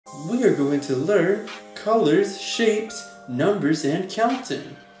We are going to learn colors, shapes, numbers, and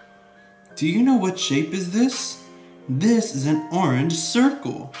counting. Do you know what shape is this? This is an orange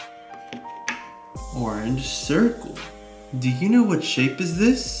circle. Orange circle. Do you know what shape is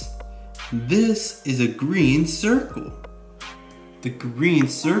this? This is a green circle. The green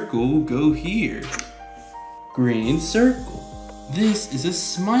circle will go here. Green circle. This is a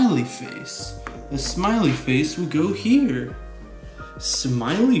smiley face. The smiley face will go here.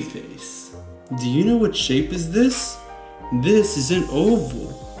 Smiley face. Do you know what shape is this? This is an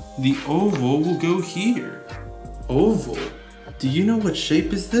oval. The oval will go here. Oval. Do you know what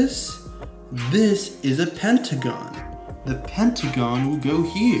shape is this? This is a pentagon. The pentagon will go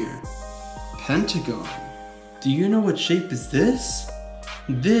here. Pentagon. Do you know what shape is this?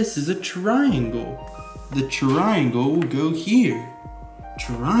 This is a triangle. The triangle will go here.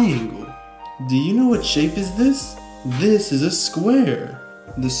 Triangle. Do you know what shape is this? This is a square.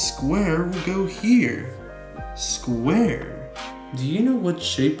 The square will go here. Square. Do you know what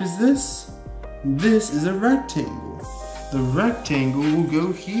shape is this? This is a rectangle. The rectangle will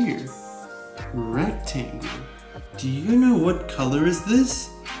go here. Rectangle. Do you know what color is this?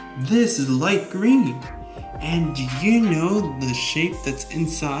 This is light green. And do you know the shape that's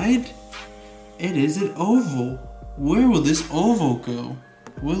inside? It is an oval. Where will this oval go?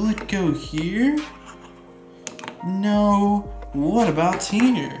 Will it go here? No. What about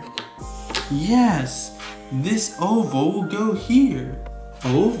here? Yes, this oval will go here.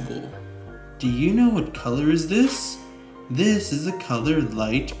 Oval. Do you know what color is this? This is the color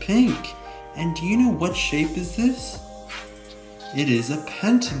light pink. And do you know what shape is this? It is a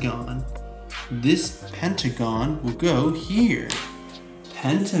pentagon. This pentagon will go here.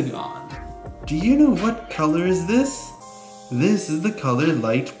 Pentagon. Do you know what color is this? This is the color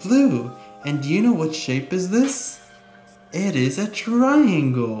light blue. And do you know what shape is this? It is a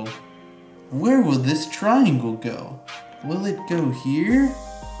triangle. Where will this triangle go? Will it go here?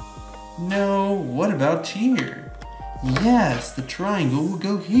 No, what about here? Yes, the triangle will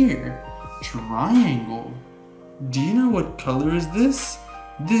go here. Triangle. Do you know what color is this?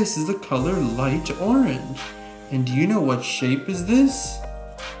 This is the color light orange. And do you know what shape is this?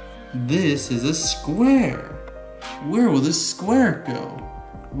 This is a square. Where will the square go?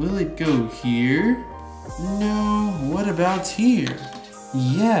 Will it go here? No, what about here?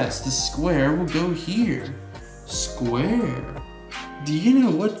 Yes, the square will go here. Square. Do you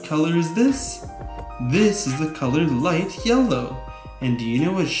know what color is this? This is the color light yellow. And do you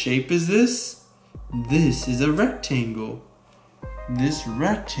know what shape is this? This is a rectangle. This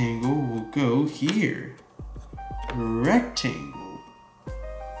rectangle will go here. Rectangle.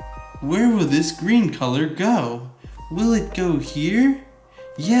 Where will this green color go? Will it go here?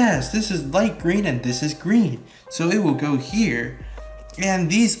 Yes, this is light green and this is green. So it will go here. And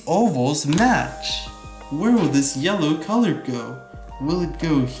these ovals match. Where will this yellow color go? Will it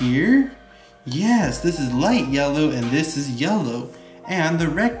go here? Yes, this is light yellow and this is yellow. And the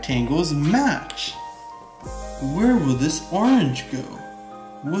rectangles match. Where will this orange go?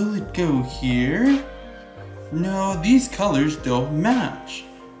 Will it go here? No, these colors don't match.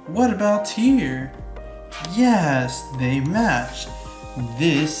 What about here? Yes, they match.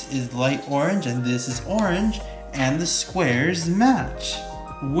 This is light orange and this is orange, and the squares match.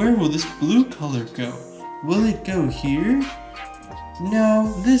 Where will this blue color go? Will it go here?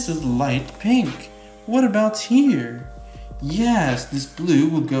 No, this is light pink. What about here? Yes, this blue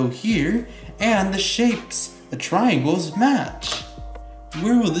will go here, and the shapes, the triangles match.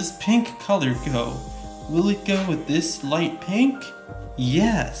 Where will this pink color go? Will it go with this light pink?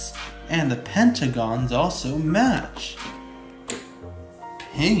 Yes, and the pentagons also match.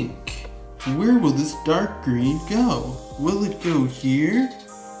 Pink. Where will this dark green go? Will it go here?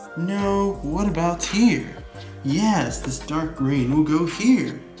 No, what about here? Yes, this dark green will go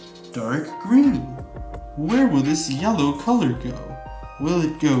here. Dark green. Where will this yellow color go? Will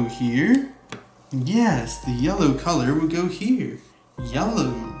it go here? Yes, the yellow color will go here.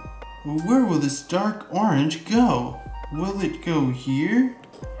 Yellow. Where will this dark orange go? Will it go here?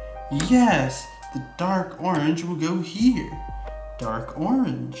 Yes, the dark orange will go here. Dark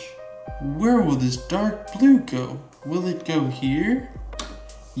orange. Where will this dark blue go? Will it go here?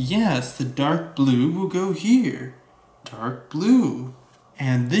 Yes, the dark blue will go here. Dark blue.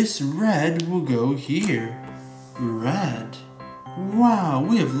 And this red will go here. Red. Wow,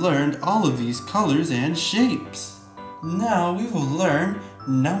 we have learned all of these colors and shapes. Now we will learn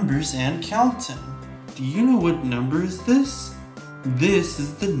numbers and counting. Do you know what number is this? This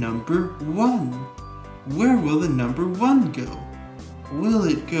is the number 1. Where will the number 1 go? Will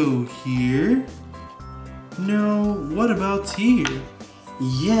it go here? No, what about here?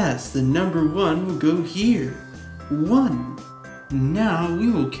 Yes, the number 1 will go here. 1. Now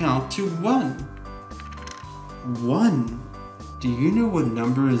we will count to 1. 1. Do you know what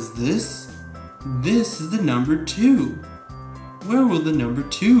number is this? This is the number 2. Where will the number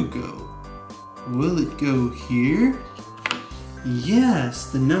 2 go? Will it go here? Yes,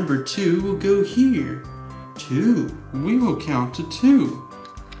 the number 2 will go here. 2. We will count to 2.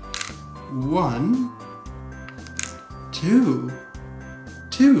 1, 2.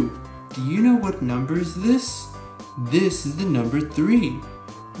 2. Do you know what number is this? This is the number 3.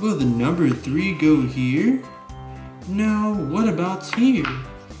 Will the number 3 go here? No, what about here?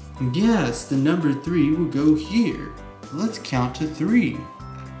 Yes, the number 3 will go here. Let's count to 3.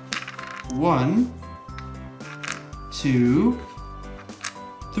 1, 2,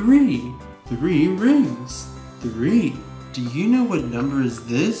 3. 3 rings. 3. Do you know what number is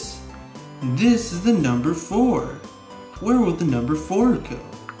this? This is the number 4. Where will the number 4 go?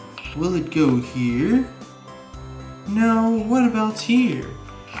 Will it go here? No, what about here?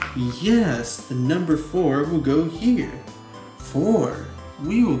 Yes, the number 4 will go here. 4.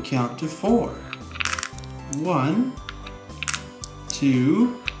 We will count to 4. 1,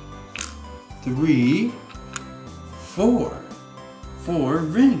 2, 3, 4. 4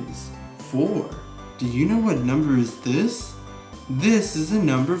 rings. 4. Do you know what number is this? This is the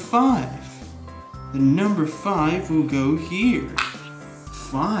number 5. The number 5 will go here.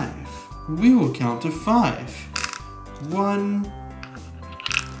 5. We will count to 5. 1,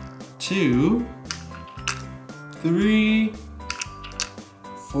 2, 3,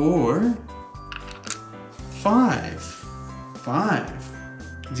 4, 5. 5.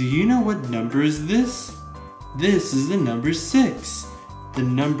 Do you know what number is this? This is the number 6. The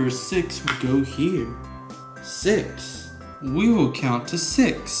number 6 will go here. 6. We will count to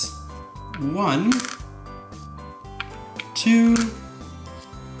 6. 1, 2,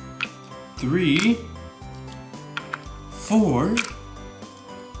 3, 4,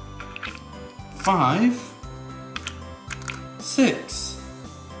 5, 6.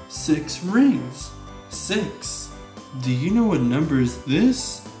 6 rings. 6. Do you know what number is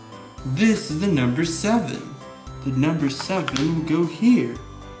this? This is the number 7. The number 7 will go here.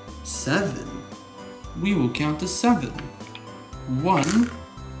 7. We will count to 7. 1,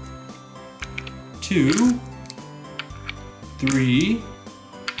 2, 3,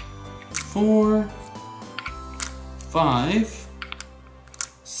 4, 5,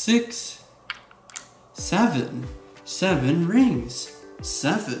 6, 7. 7 rings.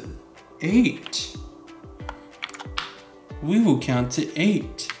 7. 8. We will count to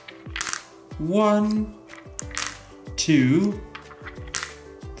 8. 1, 2,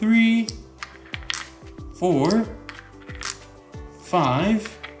 3, 4,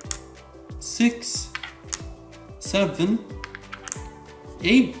 5, 6, 7,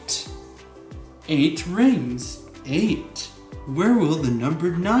 8. 8 rings. 8. Where will the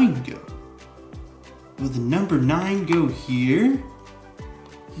number 9 go? Will the number 9 go here?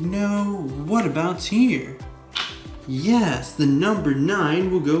 No, what about here? Yes, the number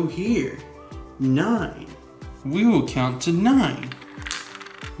 9 will go here. 9. We will count to 9.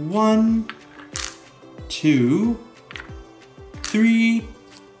 1, 2, 3,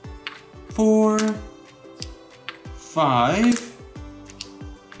 4, 5,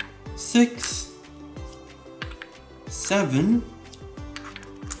 6, 7,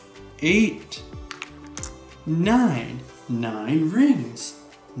 8, 9. 9 rings.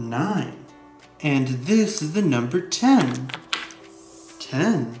 9. And this is the number 10.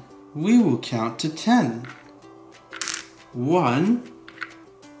 10. We will count to 10. 1,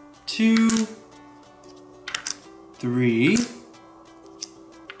 2, 3,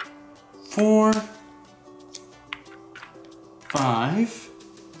 4, 5,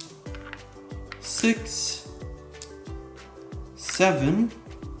 6, 7,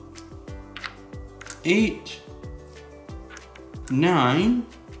 8, 9,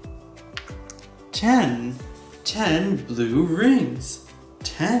 10. 10 blue rings.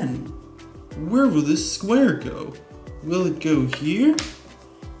 10. Where will this square go? Will it go here?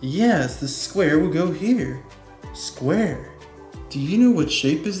 Yes, the square will go here. Square. Do you know what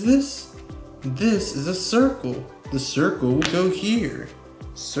shape is this? This is a circle. The circle will go here.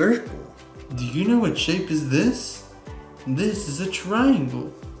 Circle. Do you know what shape is this? This is a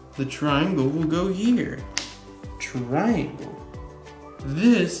triangle. The triangle will go here. Triangle.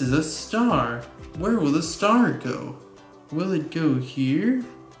 This is a star. Where will the star go? Will it go here?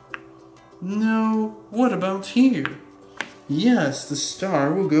 No, what about here? Yes, the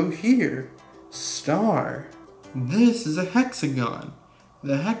star will go here. Star. This is a hexagon.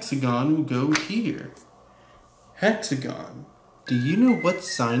 The hexagon will go here. Hexagon. Do you know what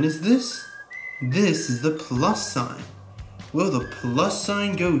sign is this? This is the plus sign. Will the plus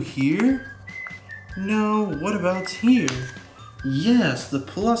sign go here? No, what about here? Yes, the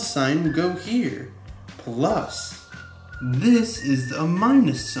plus sign will go here. Plus. This is a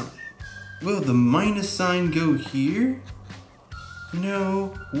minus sign. Will the minus sign go here?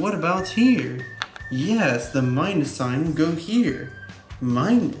 No, what about here? Yes, the minus sign will go here.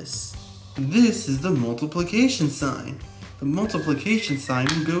 Minus. This is the multiplication sign. The multiplication sign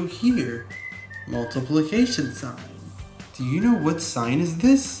will go here. Multiplication sign. Do you know what sign is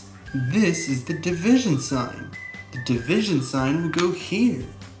this? This is the division sign. The division sign will go here.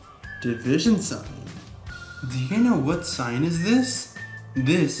 Division sign. Do you know what sign is this?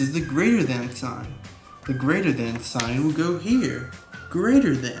 This is the greater than sign. The greater than sign will go here.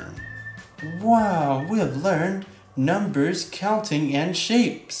 Greater than. Wow, we have learned numbers, counting, and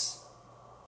shapes.